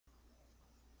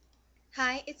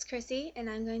Hi, it's Chrissy, and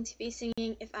I'm going to be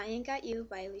singing If I Ain't Got You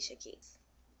by Alicia.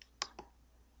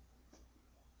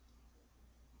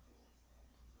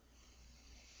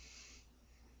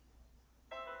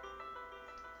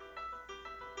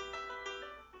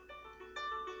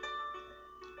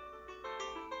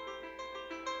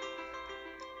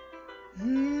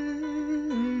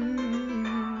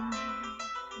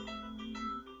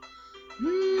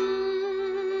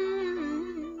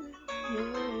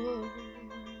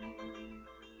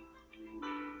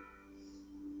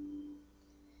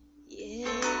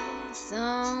 Yeah,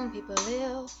 some people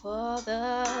live for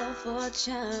the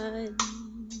fortune.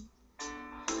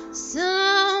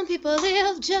 Some people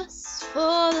live just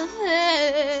for the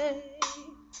fame.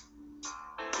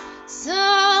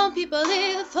 Some people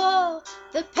live for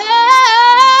the power,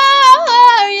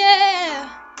 yeah.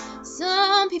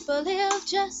 Some people live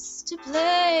just to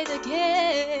play the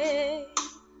game.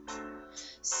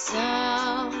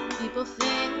 Some people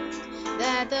think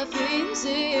that the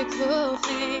physical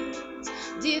things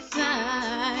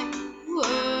define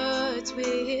words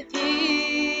within.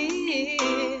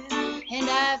 And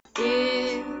I've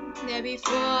been there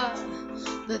before,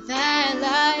 but that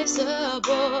life's a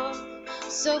bore,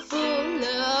 so full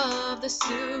of the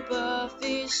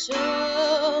superficial.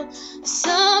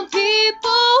 Some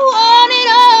people want it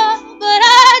all, but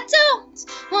I don't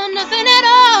want nothing at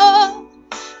all.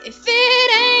 If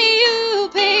it ain't you,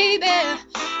 baby,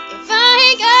 if I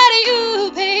ain't got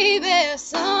you, baby.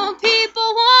 Some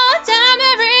people want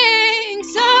diamond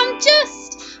rings, some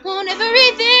just want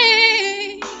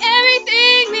everything.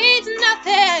 Everything means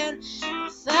nothing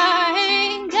if I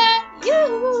ain't got you,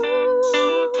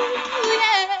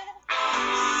 yeah.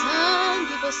 Some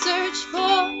people search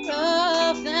for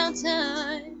a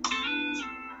fountain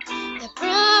that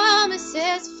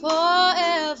promises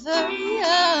forever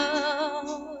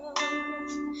young.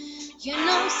 You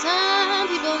know, some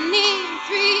people need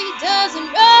 3 dozen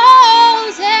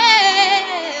roses.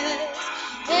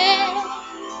 Yeah,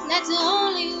 that's the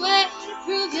only way to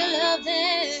prove you love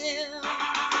them.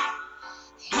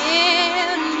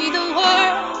 Hand me the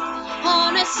world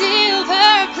on a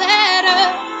silver platter,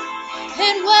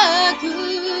 and what good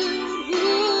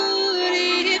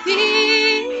would it be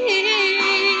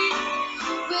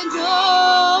with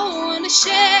no one to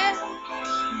share,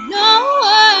 no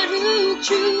one who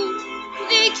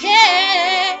truly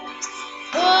cares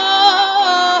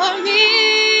for me?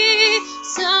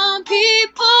 Some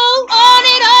people want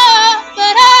it all,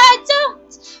 but I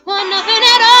don't want nothing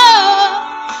at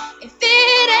all. If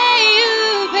it ain't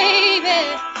you, baby,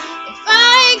 if I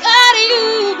ain't got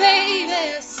you,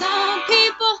 baby. Some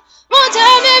people want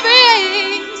diamond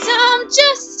rings, some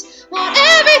just want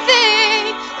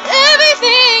everything.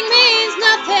 Everything means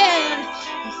nothing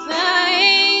if I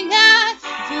ain't got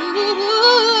you.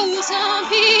 Some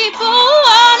people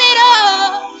want it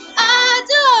all, I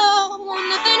don't want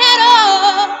nothing at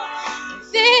all. If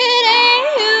it ain't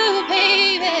you,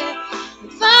 baby,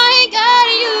 if I ain't got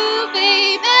you,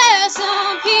 baby.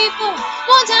 Some people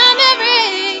want diamond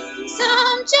rings,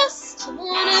 some just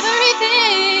want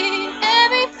everything.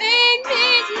 Everything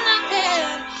means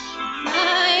nothing if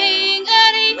I ain't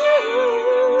got you,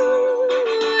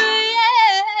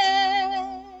 yeah.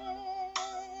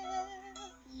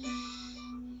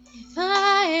 If I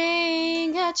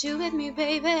ain't got you with me,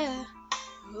 baby,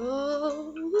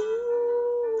 oh,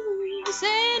 this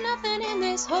ain't nothing in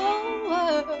this whole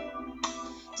world.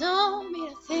 Don't mean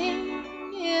a thing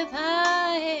if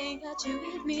I ain't got you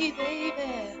with me,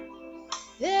 baby.